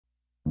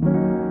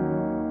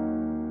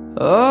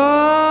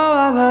Oh,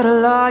 I've heard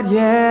a lot,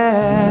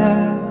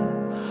 yeah.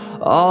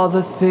 All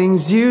the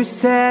things you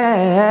said.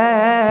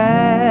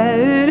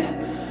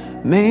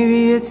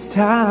 Maybe it's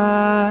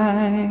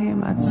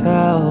time I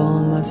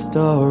tell my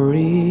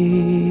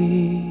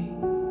story.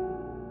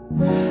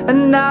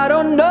 And I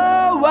don't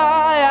know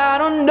why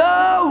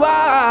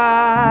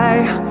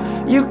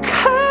you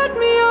cut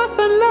me off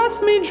and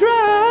left me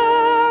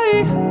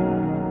dry.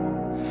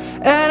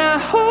 And I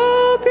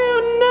hope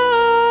you know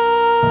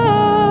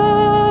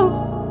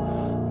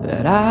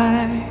that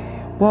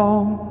I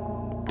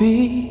won't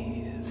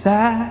be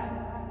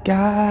that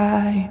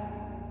guy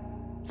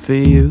for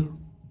you.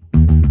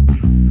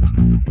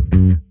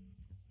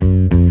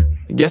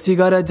 Guess he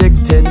got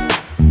addicted,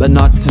 but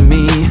not to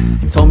me.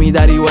 Told me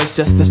that he was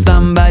just a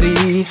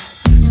somebody.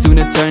 Soon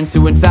it turned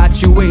to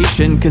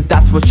infatuation, cause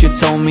that's what you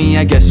told me.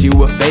 I guess you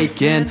were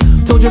faking.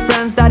 Told your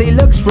friends that he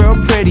looks real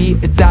pretty.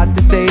 It's sad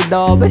to say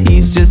though, but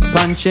he's just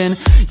punching.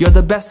 You're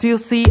the best he'll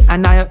see,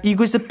 and now your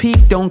ego's a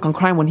peak. Don't come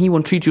crying when he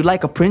won't treat you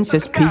like a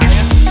princess peach.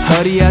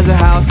 Heard he has a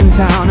house in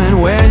town,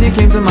 and when you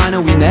came to mine,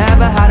 we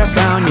never had a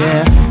frown,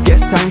 yeah.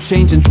 Guess time's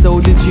changed and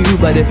so did you.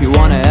 But if you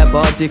wanna have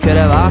odds, you could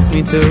have asked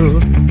me to.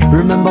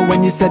 Remember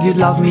when you said you'd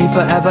love me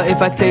forever? If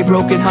I'd say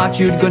broken heart,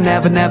 you'd go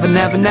never, never,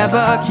 never,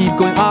 never. Keep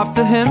going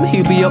after him,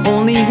 he'll be your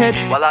only hit,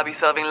 while I'll be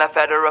serving La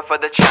Federer for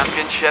the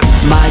championship.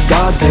 My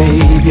God,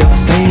 babe, you're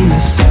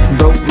famous.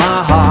 Broke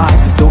my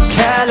heart, so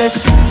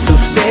careless. Still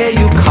say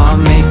you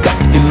can't make up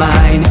your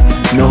mind.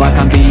 No, I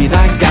can't be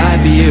that guy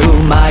for you.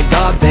 My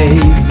God,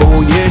 babe,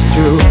 4 years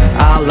through,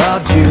 I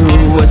loved you.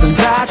 Wasn't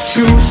that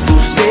true? Still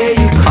say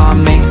you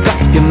can't make up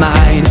your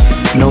mind.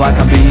 No, I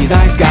can't be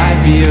that guy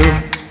for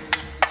you.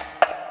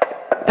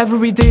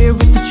 Every day I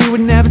wish that you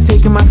would never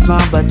taken my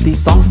smile, but these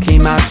songs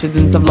came out,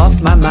 shouldn't have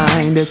lost my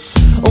mind. It's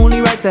only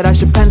right that I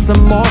should pen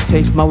some more.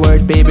 Take my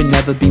word, baby,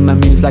 never be my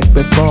muse like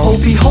before. Hope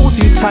he holds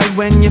you tight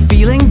when you're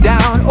feeling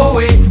down. Oh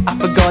wait, I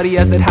forgot he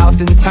has that house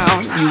in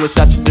town. You were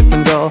such a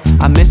different girl,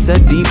 I miss her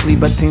deeply,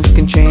 but things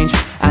can change,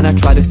 and I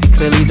try to see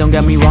clearly, don't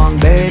get me wrong,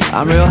 babe.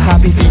 I'm real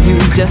happy for you,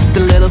 just a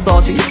little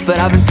salty, but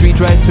I've been street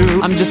right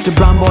through. I'm just a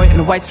brown boy in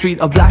a white street,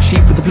 a black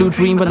sheep with a blue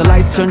dream. When the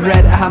lights turned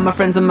red, I have my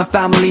friends and my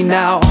family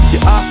now. You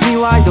ask me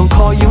why I don't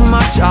call you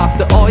much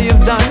after all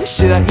you've done.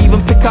 Should I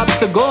even pick up?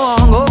 So go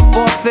on, go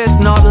forth. It's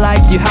not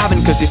like you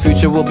haven't, cause your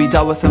future will be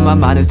dealt with, and my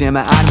mind is near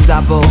my Adam's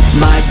apple.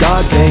 My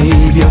God,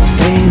 babe, you're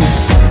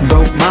famous.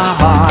 Broke my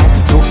heart,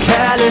 so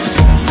careless.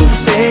 Still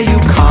say you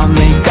can't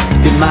make up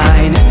your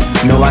mind.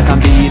 No, I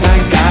can't be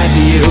that guy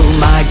for you.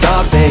 My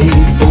God, babe,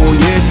 4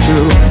 years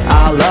through,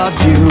 I loved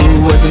you.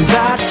 Wasn't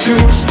that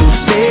true? Still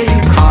say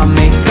you can't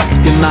make up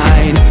your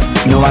mind.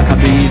 No, I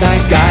can't be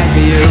that guy for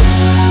you.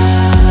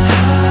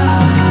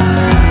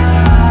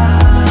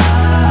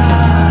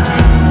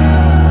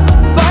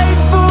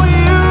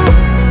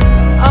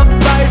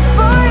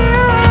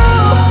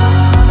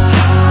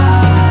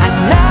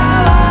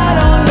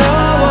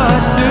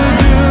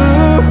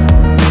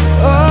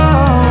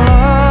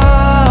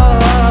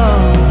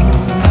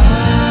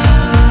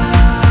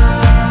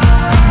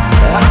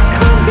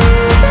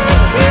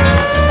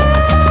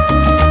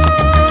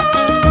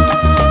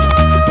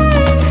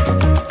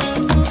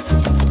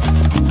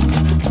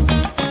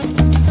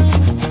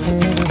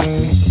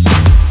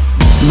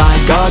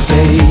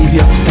 Babe,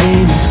 you're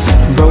famous.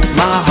 Broke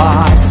my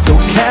heart, so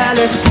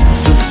careless.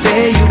 Still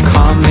say you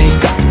can't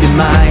make up your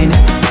mind.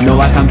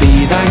 No, I can't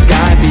be that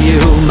guy for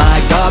you.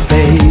 My God,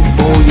 babe,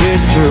 4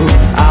 years through,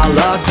 I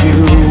loved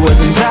you.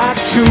 Wasn't that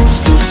true?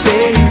 Still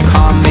say you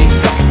can't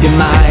make up your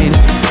mind.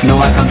 No,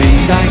 I can't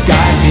be that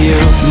guy for you.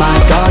 My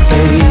God,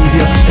 babe,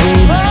 you're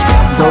famous.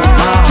 Broke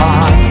my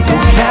heart, so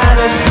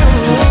careless.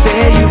 Still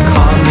say you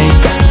can't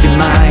make up your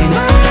mind.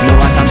 No,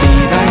 I can't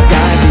be that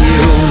guy for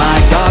you. My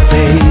God,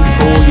 babe,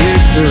 4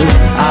 years through,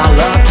 I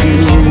loved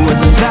you.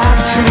 Wasn't that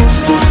true?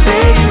 Still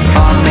say you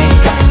can't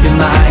make up your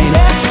mind.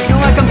 No,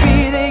 I can't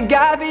be the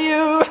guy for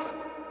you.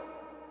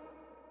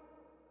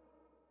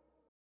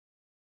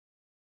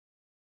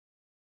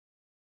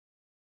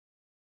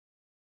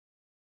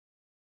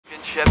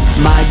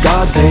 My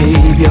God,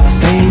 babe, you're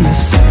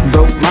famous.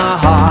 Broke my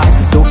heart,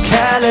 so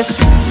careless.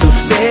 Still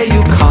say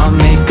you can't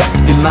make up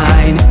your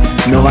mind.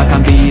 No, I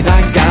can't be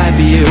that guy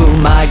for you.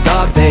 My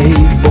God, babe,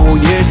 4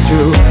 years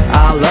through,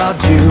 I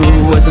loved you.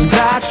 Wasn't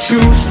that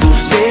true? Still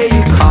say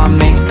you can't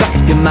make up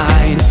your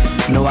mind.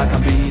 No, I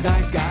can't be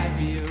that guy.